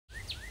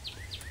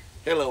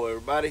Hello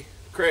everybody,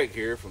 Craig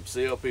here from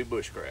CLP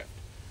Bushcraft,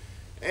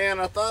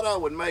 and I thought I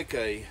would make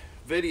a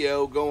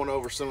video going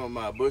over some of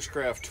my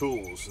bushcraft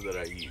tools that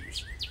I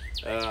use.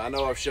 I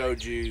know I've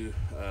showed you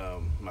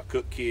my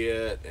cook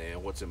kit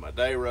and what's in my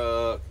day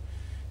ruck,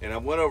 and I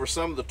went over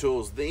some of the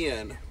tools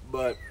then,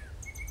 but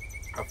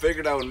I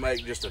figured I would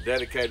make just a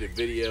dedicated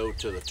video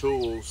to the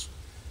tools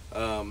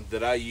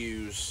that I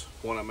use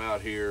when I'm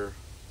out here,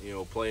 you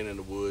know, playing in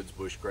the woods,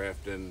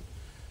 bushcrafting,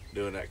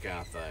 doing that kind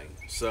of thing.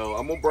 So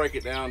I'm gonna break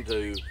it down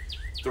to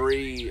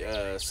three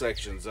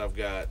sections. I've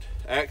got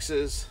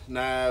axes,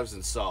 knives,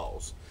 and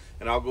saws,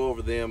 and I'll go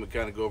over them and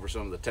kind of go over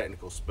some of the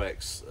technical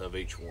specs of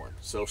each one.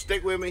 So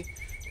stick with me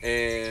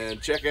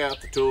and check out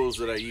the tools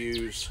that I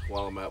use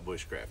while I'm out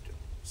bushcrafting.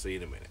 See you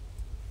in a minute.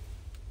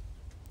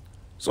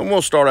 So I'm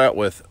gonna start out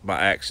with my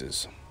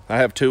axes. I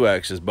have two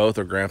axes, both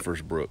are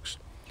Granfors Brooks.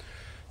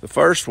 The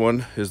first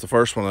one is the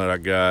first one that I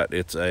got.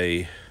 It's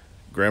a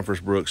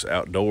Granfors Brooks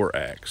outdoor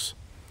axe.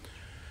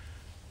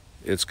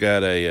 It's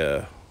got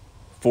a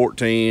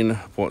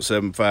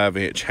 14.75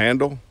 inch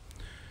handle.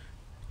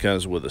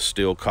 Comes with a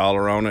steel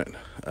collar on it,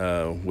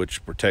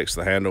 which protects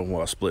the handle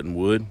while splitting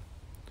wood.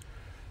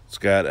 It's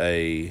got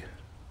a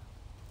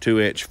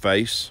 2-inch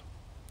face,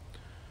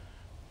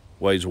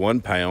 weighs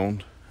 1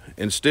 pound,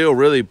 and still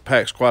really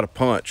packs quite a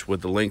punch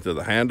with the length of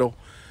the handle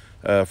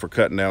for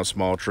cutting down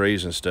small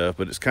trees and stuff.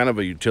 But it's kind of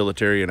a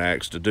utilitarian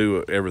axe to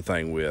do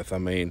everything with. I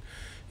mean,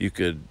 you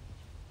could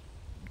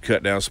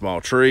cut down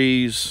small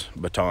trees,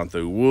 baton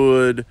through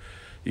wood,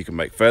 you can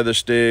make feather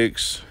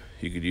sticks,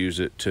 you could use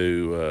it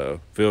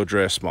to field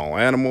dress small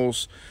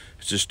animals.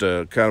 It's just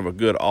a kind of a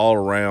good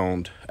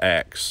all-around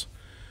axe.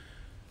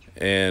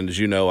 And as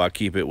you know, I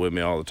keep it with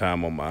me all the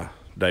time on my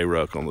day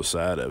ruck on the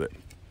side of it.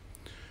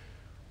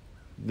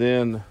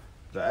 Then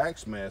the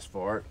axe mask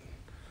for it,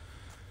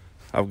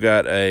 I've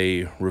got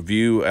a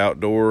Review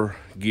Outdoor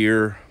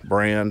Gear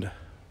brand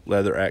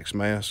leather axe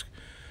mask.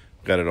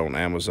 Got it on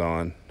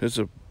Amazon. It's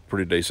a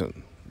pretty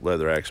decent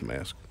leather axe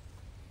mask.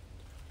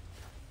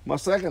 My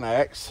second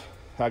axe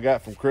I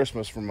got from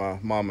Christmas from my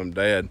mom and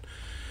dad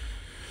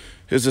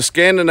is a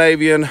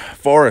Scandinavian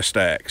forest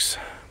axe.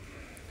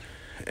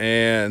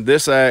 And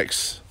this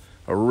axe,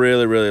 I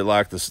really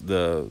like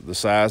the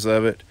size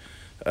of it.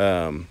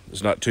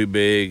 It's not too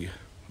big,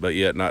 but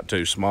yet not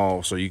too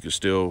small, so you can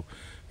still,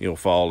 you know,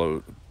 fall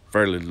a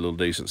fairly little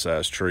decent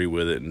sized tree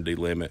with it and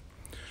delimb it.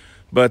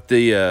 But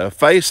the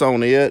face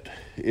on it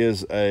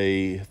is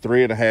a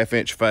 3.5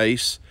 inch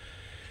face.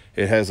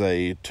 It has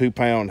a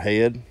 2-pound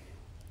head.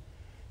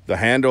 The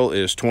handle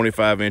is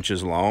 25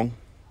 inches long,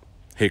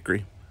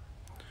 hickory.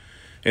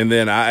 And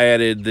then I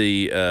added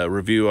the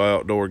Review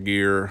Outdoor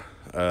Gear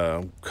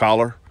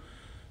collar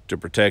to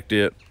protect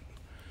it.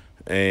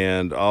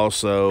 And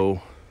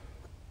also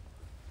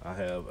I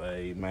have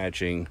a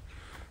matching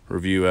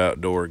Review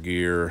Outdoor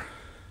Gear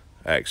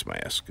axe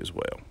mask as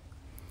well.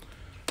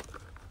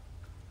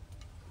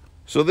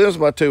 So there's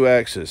my two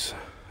axes.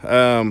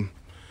 Like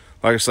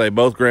I say,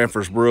 both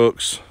Granfors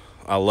Brooks.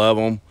 I love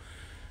them.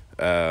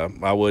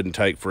 I wouldn't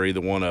take for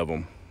either one of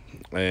them.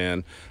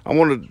 And I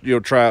want to, you know,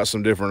 try out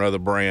some different other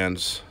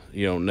brands,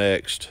 you know,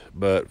 next.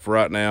 But for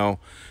right now,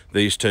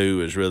 these two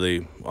is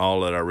really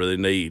all that I really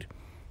need.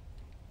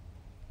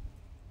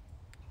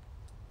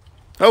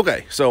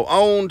 Okay, so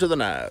on to the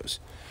knives.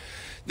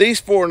 These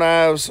 4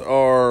 knives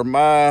are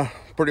my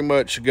pretty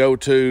much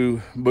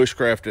go-to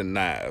bushcrafting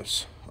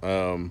knives.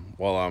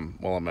 While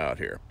I'm out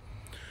here.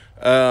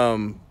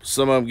 Some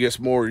of them gets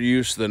more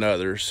use than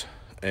others,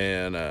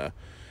 and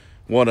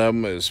one of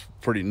them is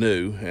pretty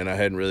new, and I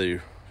hadn't really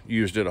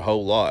used it a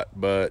whole lot,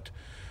 but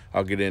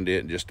I'll get into it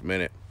in just a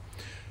minute.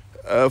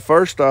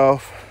 First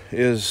off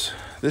is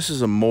this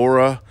is a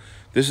Mora.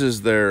 This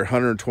is their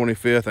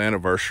 125th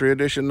anniversary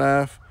edition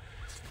knife.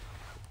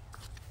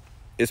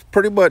 It's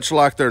pretty much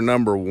like their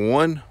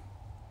 #1,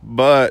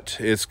 but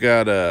it's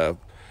got a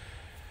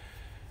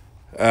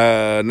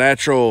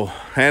natural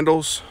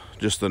handles,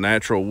 just the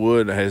natural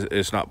wood.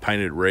 It's not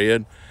painted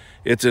red.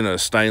 It's in a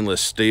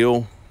stainless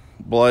steel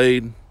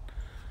blade.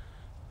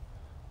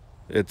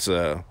 It's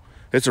a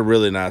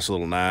really nice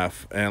little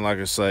knife, and like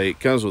I say, it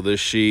comes with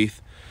this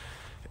sheath,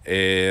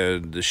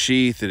 and the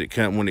sheath that it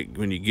comes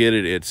when you get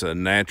it, it's a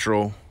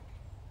natural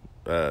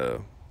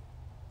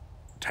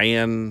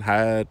tan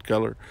hide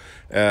color,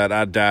 and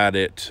I dyed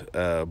it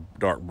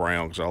dark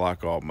brown because I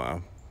like all my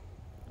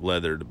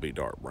leather to be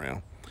dark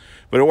brown.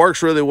 But it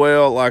works really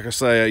well. Like I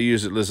say, I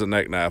use it as a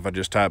neck knife. I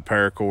just tie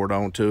paracord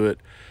onto it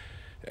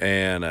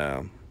and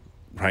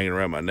hang it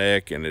around my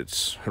neck, and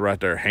it's right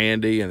there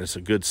handy, and it's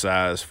a good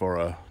size for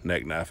a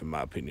neck knife in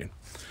my opinion.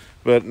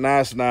 But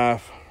nice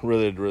knife.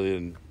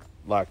 Really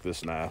like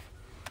this knife.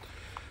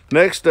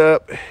 Next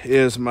up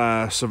is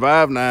my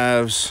Survive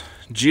Knives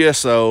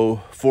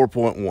GSO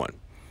 4.1.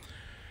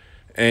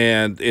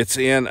 And it's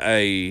in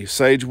a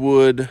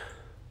sagewood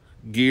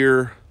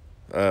gear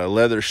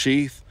leather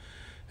sheath.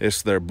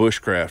 It's their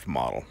Bushcraft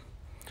model,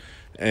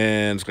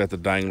 and it's got the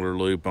dangler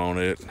loop on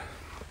it,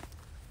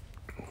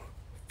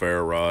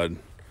 ferro rod.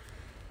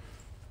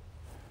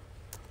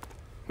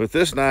 But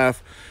this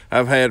knife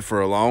I've had for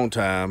a long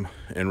time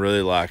and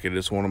really like it.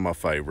 It's one of my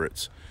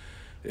favorites.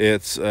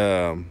 It's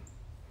like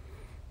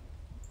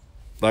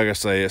I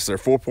say, it's their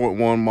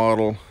 4.1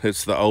 model.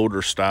 It's the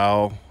older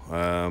style.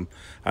 I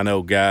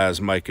know guys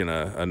making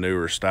a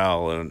newer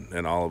style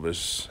in all of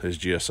his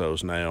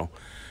GSOs now,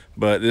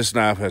 but this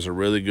knife has a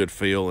really good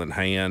feel in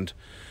hand,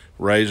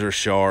 razor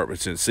sharp.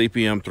 It's in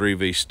CPM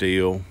 3V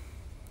steel.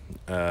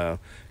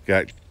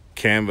 Got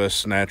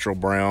canvas natural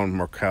brown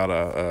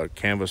Mercata,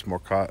 canvas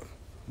Mercata,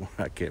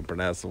 I can't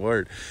pronounce the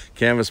word,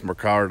 canvas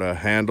Mercata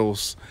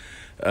handles,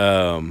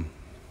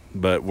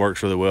 but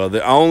works really well.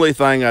 The only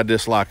thing I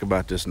dislike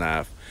about this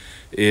knife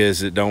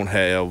is it don't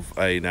have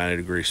a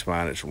 90-degree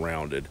spine. It's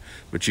rounded,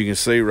 but you can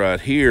see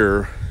right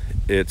here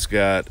it's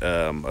got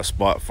a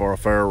spot for a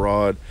ferro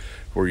rod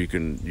where you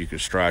can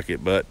strike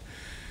it, but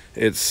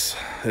it's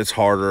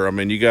harder. I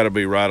mean, you got to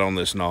be right on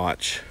this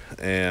notch,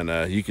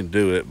 and you can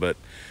do it, but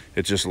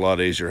it's just a lot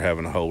easier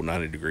having a whole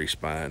 90-degree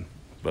spine.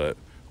 But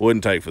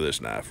wouldn't take for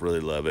this knife. Really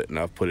love it, and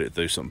I've put it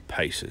through some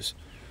paces.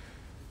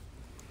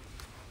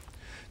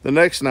 The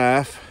next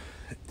knife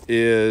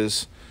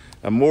is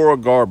a Mora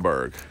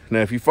Garberg. Now,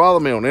 if you follow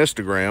me on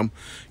Instagram,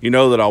 you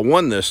know that I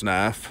won this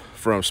knife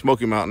from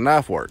Smoky Mountain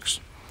Knife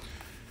Works.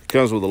 It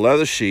comes with a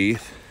leather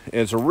sheath,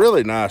 and it's a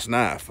really nice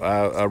knife.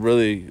 I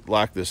really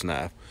like this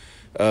knife.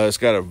 It's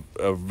got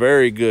a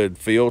very good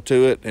feel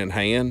to it in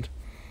hand.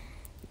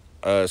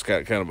 It's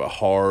got kind of a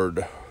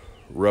hard,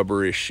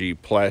 rubberishy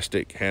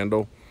plastic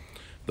handle.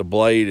 The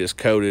blade is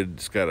coated.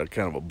 It's got a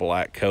kind of a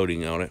black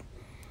coating on it,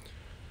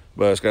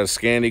 but it's got a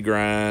Scandi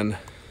grind.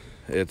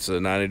 It's a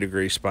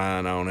 90-degree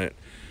spine on it.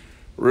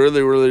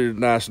 Really, really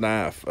nice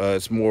knife.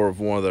 It's more of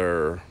one of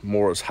their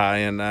Mora's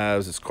high-end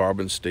knives. It's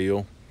carbon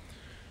steel,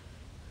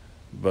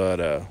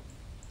 but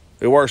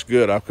it works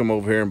good. I've come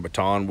over here and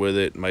baton with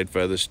it, made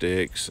feather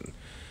sticks and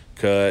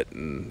cut,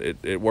 and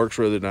it works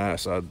really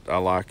nice. I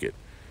like it.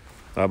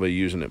 I'll be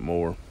using it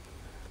more.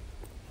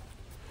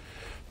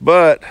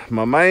 But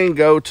my main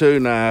go-to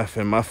knife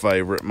and my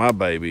favorite, my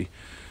baby,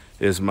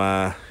 is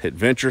my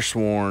Adventure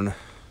Sworn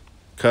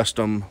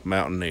Custom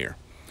Mountaineer.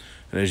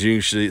 And as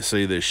you can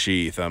see this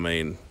sheath, I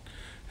mean,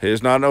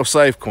 it's not no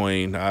safe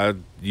queen. I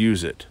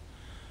use it.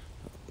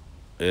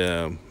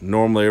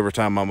 Normally every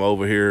time I'm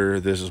over here,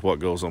 this is what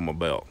goes on my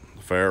belt.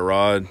 The ferret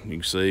rod, you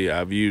can see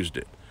I've used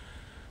it.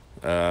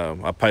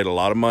 I paid a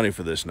lot of money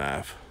for this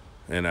knife,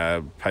 and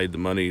I paid the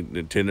money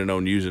intending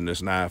on using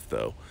this knife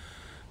though.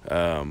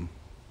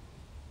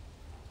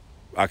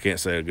 I can't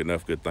say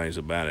enough good things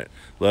about it.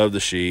 Love the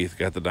sheath,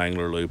 got the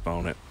dangler loop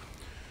on it.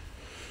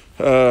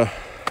 The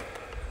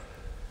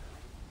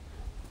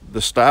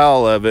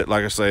style of it,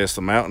 like I say, it's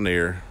the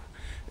Mountaineer,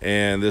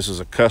 and this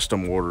is a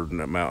custom ordered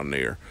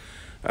Mountaineer.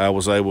 I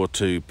was able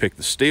to pick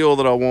the steel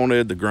that I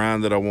wanted, the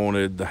grind that I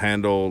wanted, the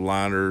handle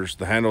liners,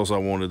 the handles I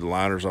wanted, the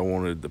liners I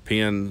wanted, the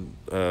pin,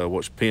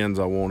 which pins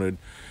I wanted.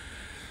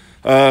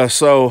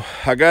 So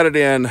I got it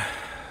in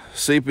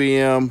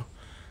CPM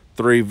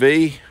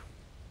 3V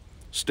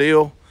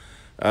steel.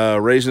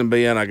 Reason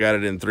being I got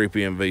it in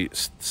CPM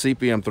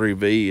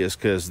 3V is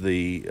because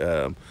the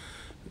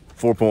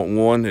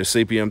 4.1 is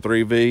CPM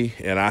 3V,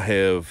 and I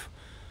have,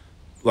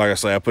 like I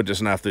say, I put this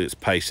knife through its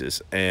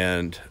paces,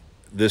 and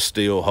this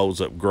steel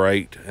holds up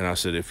great. And I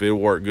said, if it'll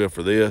work good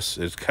for this,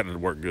 it's got to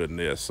work good in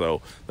this.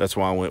 So that's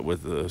why I went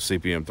with the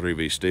CPM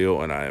 3V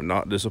steel, and I am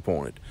not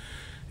disappointed.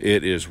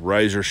 It is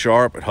razor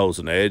sharp. It holds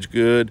an edge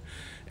good,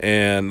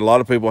 and a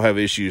lot of people have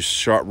issues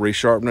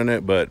resharpening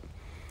it, but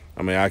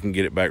I mean, I can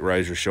get it back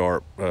razor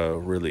sharp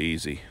really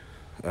easy.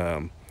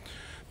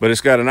 But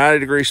it's got a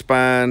 90-degree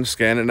spine,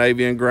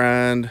 Scandinavian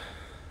grind.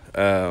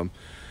 I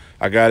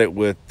got it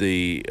with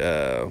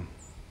the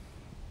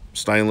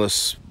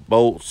stainless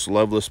bolts,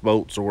 loveless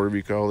bolts, or whatever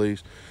you call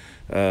these.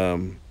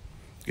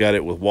 Got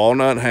it with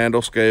walnut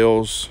handle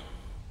scales.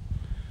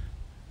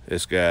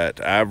 It's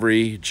got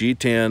ivory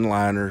G10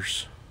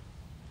 liners.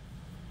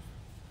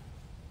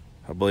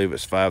 I believe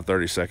it's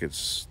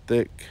 5/32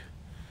 thick.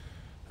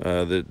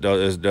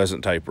 That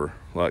doesn't taper.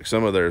 Like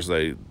some of theirs,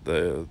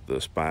 the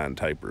spine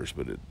tapers,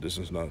 but this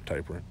is not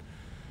tapering.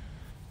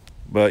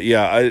 But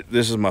yeah,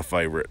 this is my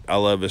favorite. I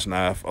love this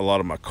knife. A lot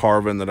of my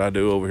carving that I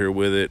do over here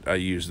with it, I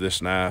use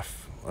this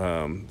knife.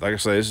 Like I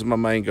say, this is my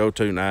main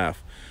go-to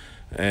knife,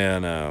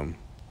 and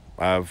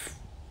I've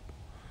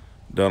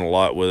done a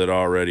lot with it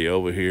already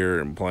over here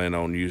and plan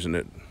on using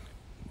it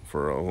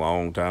for a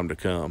long time to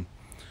come.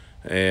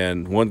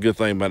 And one good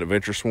thing about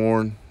Adventure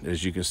Sworn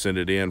is you can send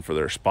it in for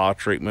their spa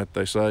treatment,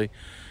 they say,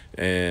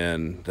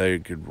 and they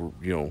could,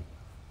 you know,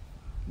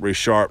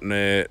 resharpen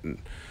it and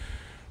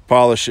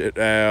polish it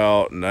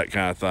out and that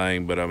kind of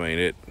thing. But I mean,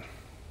 it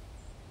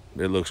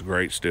looks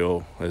great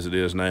still as it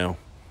is now.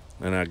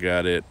 And I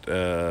got it,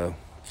 I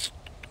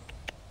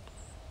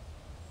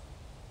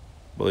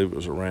believe it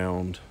was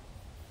around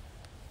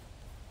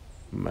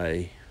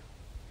May.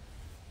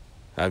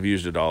 I've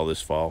used it all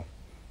this fall.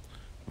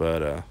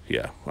 But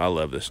yeah, I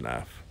love this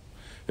knife.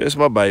 It's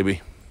my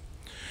baby.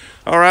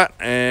 All right,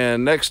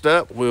 and next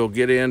up we'll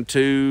get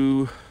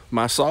into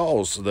my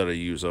saws that I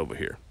use over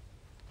here.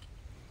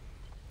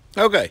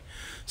 Okay,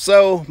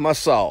 so my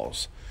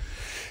saws.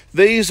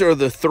 These are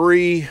the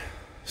 3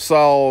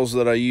 saws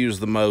that I use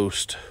the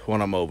most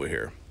when I'm over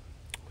here.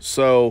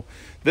 So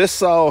this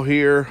saw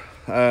here,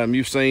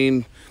 you've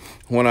seen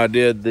when I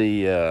did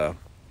the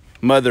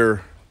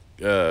mother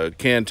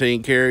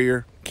canteen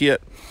carrier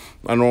kit.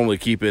 I normally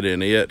keep it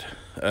in it.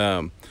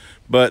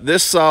 But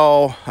this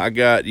saw I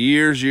got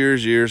years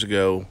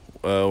ago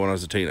when I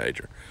was a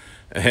teenager.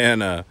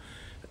 And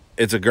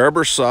it's a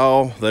Gerber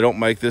saw. They don't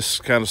make this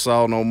kind of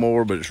saw no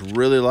more, but it's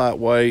really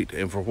lightweight.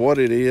 And for what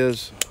it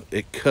is,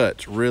 it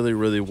cuts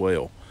really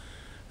well.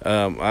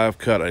 I've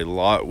cut a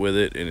lot with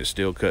it and it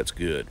still cuts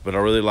good. But I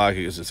really like it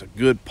because it's a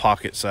good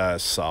pocket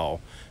size saw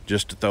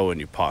just to throw in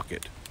your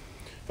pocket.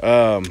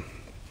 And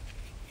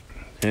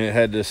it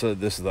had this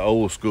is the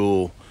old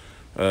school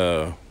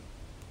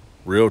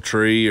real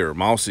tree or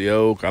mossy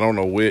oak. I don't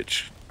know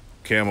which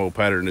camo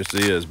pattern this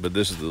is, but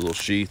this is the little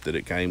sheath that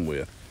it came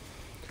with.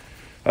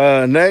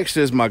 Next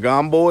is my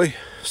Gomboy,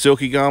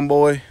 Silky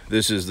Gomboy.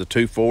 This is the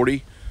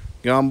 240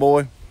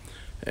 Gomboy,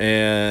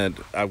 and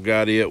I've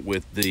got it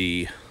with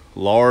the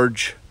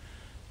large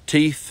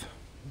teeth.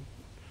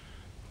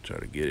 Try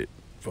to get it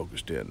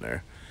focused in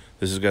there.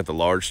 This has got the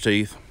large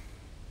teeth,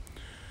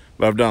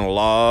 but I've done a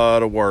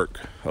lot of work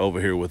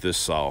over here with this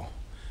saw.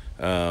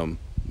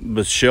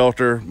 The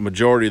shelter,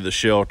 majority of the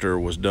shelter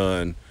was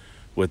done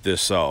with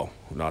this saw,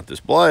 not this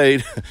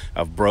blade.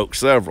 I've broke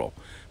several.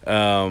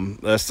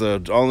 That's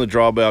the only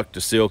drawback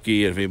to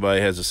Silky. If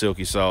anybody has a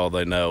Silky saw,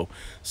 they know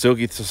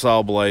Silky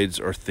saw blades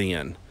are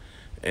thin,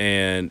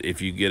 and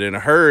if you get in a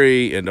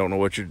hurry and don't know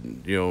what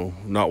you're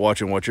not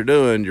watching what you're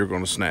doing, you're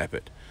going to snap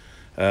it.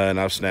 And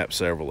I've snapped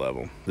several of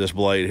them. This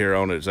blade here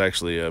on it is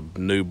actually a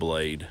new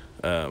blade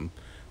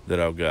that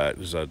I've got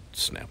because I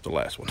snapped the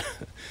last one.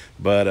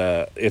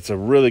 But it's a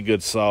really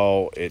good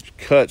saw. It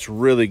cuts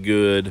really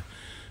good,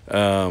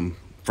 fairly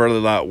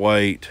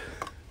lightweight.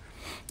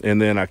 And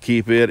then I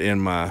keep it in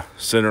my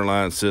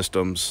Centerline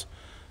Systems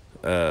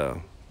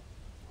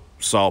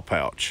saw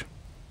pouch.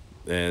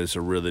 And it's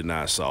a really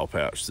nice saw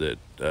pouch that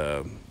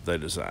they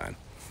design.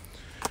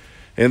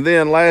 And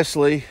then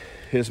lastly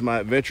is my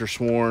Adventure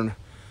Sworn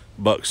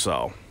buck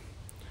saw.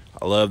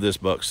 I love this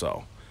buck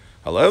saw.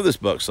 I love this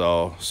buck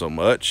saw so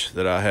much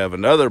that I have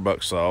another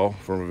buck saw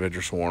from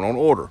Adventure Sworn on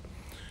order.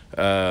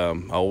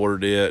 I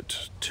ordered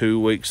it 2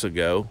 weeks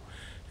ago.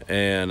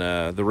 And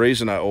the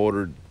reason I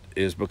ordered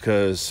is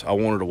because I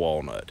wanted a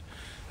walnut.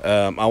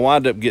 I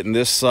wound up getting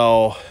this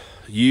saw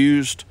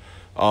used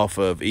off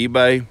of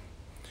eBay,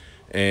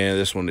 and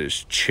this one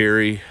is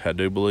cherry, I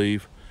do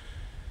believe.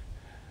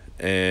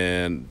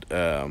 And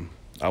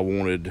I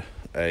wanted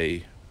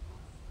a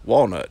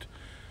walnut.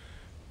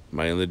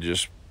 Mainly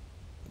just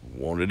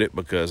wanted it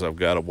because I've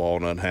got a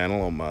walnut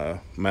handle on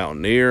my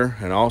Mountaineer,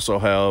 and also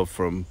have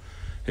from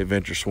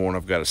Adventure Sworn,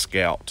 I've got a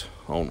Scout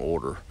on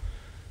order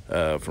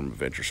from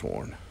Adventure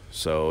Sworn.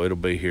 So it'll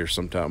be here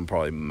sometime,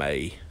 probably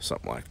May,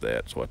 something like that.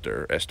 That's what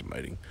they're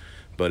estimating.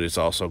 But it's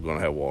also going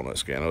to have walnut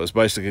skin. It's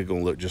basically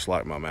going to look just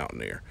like my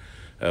Mountaineer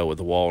with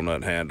the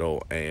walnut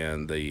handle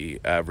and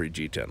the ivory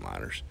G10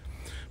 liners.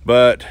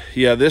 But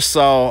yeah, this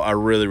saw I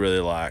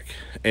really like.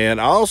 And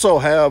I also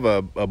have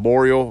a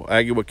Boreal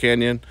Agua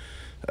Canyon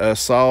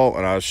saw,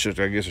 and I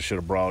guess I should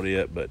have brought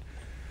it, but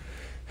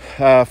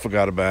I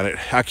forgot about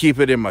it. I keep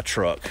it in my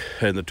truck,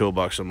 in the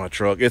toolbox of my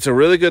truck. It's a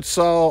really good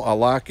saw. I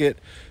like it.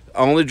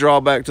 Only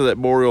drawback to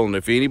that Boreal, and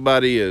if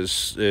anybody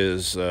is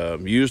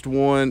used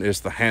one,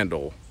 is the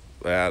handle.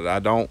 I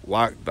don't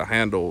like the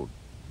handle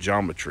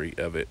geometry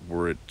of it,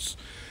 where it's,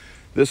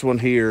 this one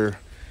here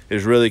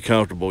is really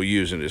comfortable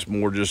using. It's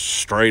more just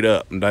straight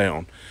up and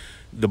down.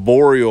 The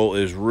Boreal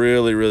is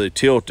really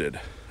tilted,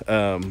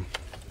 and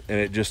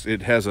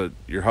it has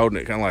you're holding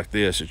it kind of like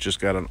this. It's just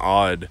got an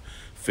odd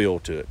feel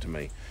to it to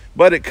me,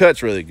 but it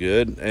cuts really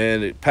good,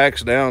 and it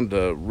packs down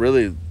to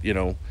really,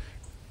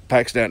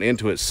 packs down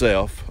into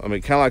itself. I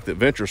mean, kind of like the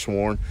Adventure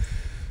Sworn,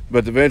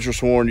 but the Adventure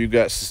Sworn, you've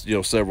got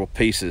several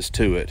pieces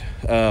to it.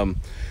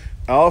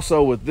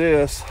 Also with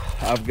this,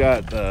 I've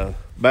got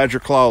Badger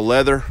Claw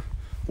Leather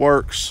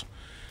Works.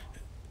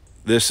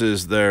 This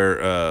is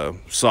their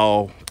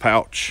saw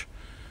pouch,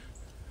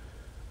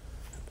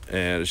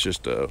 and it's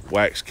just a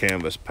wax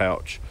canvas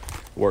pouch.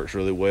 Works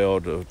really well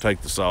to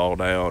take the saw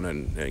down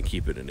and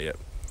keep it in it.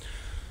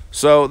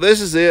 So this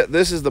is it.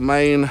 This is the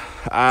main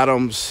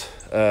items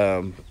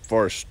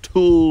far as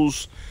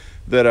tools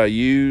that I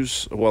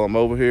use while I'm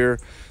over here.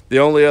 The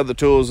only other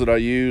tools that I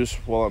use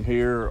while I'm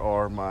here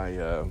are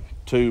my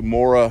 2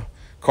 Mora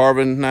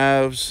carving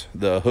knives,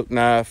 the hook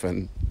knife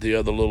and the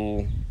other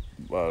little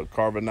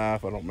carving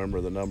knife. I don't remember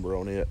the number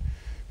on it,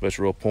 but it's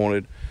real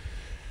pointed.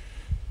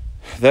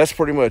 That's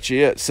pretty much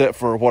it, except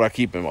for what I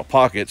keep in my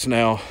pockets.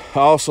 Now, I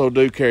also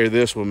do carry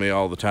this with me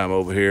all the time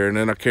over here, and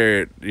then I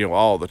carry it,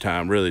 all the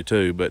time, really,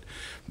 too. But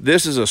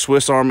this is a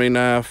Swiss Army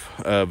knife,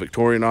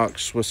 Victorinox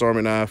Swiss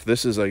Army knife.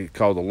 This is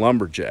called a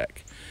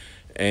lumberjack,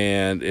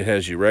 and it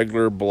has your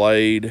regular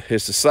blade.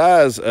 It's the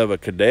size of a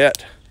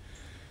cadet,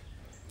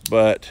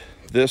 but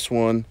this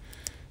one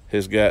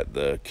has got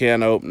the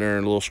can opener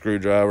and a little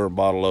screwdriver and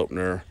bottle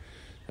opener.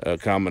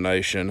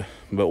 combination.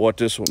 But what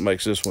this one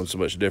makes this one so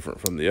much different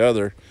from the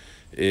other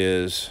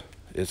is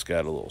it's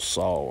got a little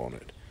saw on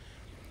it,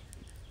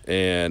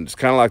 and it's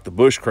kind of like the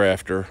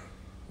Bushcrafter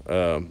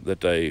that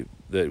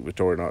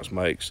Victorinox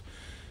makes,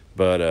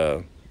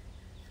 but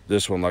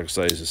this one, like I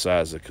say, is the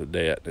size of a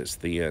Cadet. It's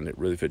thin. It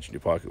really fits in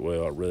your pocket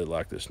well. I really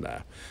like this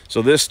knife.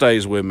 So this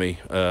stays with me,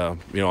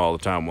 all the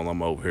time while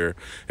I'm over here,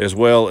 as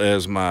well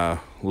as my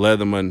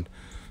Leatherman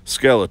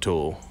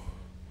Skeletal.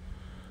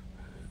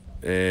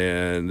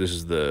 And this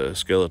is the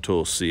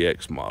Skeletal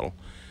CX model.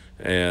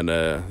 And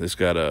it's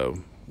got a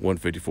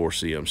 154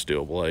 cm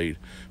steel blade.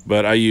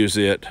 But I use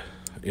it,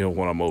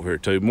 when I'm over here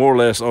too. More or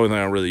less, the only thing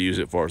I really use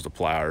it for is the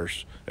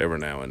pliers every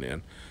now and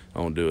then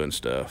on doing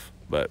stuff.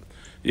 But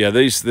yeah,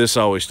 this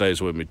always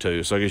stays with me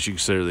too. So I guess you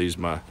consider these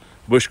my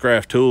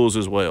Bushcraft tools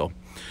as well.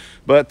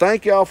 But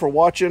thank y'all for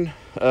watching.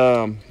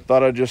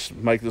 Thought I'd just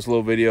make this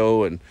little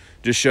video and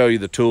just show you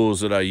the tools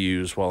that I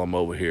use while I'm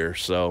over here.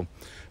 So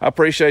I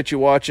appreciate you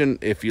watching.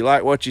 If you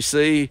like what you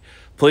see,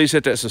 please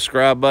hit that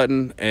subscribe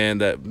button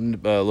and that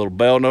little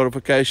bell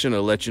notification.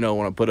 It'll let you know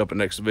when I put up a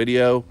next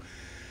video.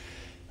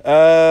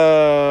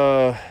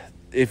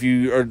 If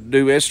you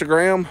do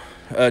Instagram,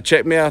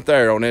 check me out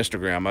there on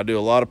Instagram. I do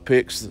a lot of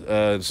pics,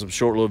 some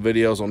short little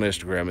videos on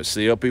Instagram. It's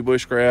CLP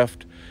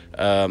Bushcraft.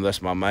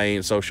 That's my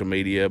main social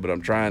media, but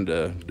I'm trying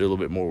to do a little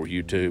bit more with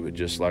YouTube. And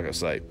just like I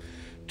say,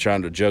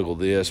 trying to juggle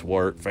this,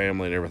 work,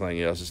 family, and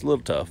everything else. It's a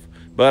little tough,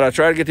 but I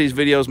try to get these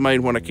videos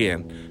made when I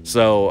can.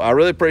 So I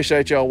really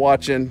appreciate y'all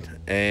watching,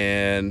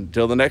 and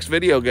until the next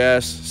video,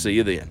 guys, see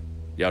you then.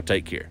 Y'all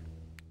take care.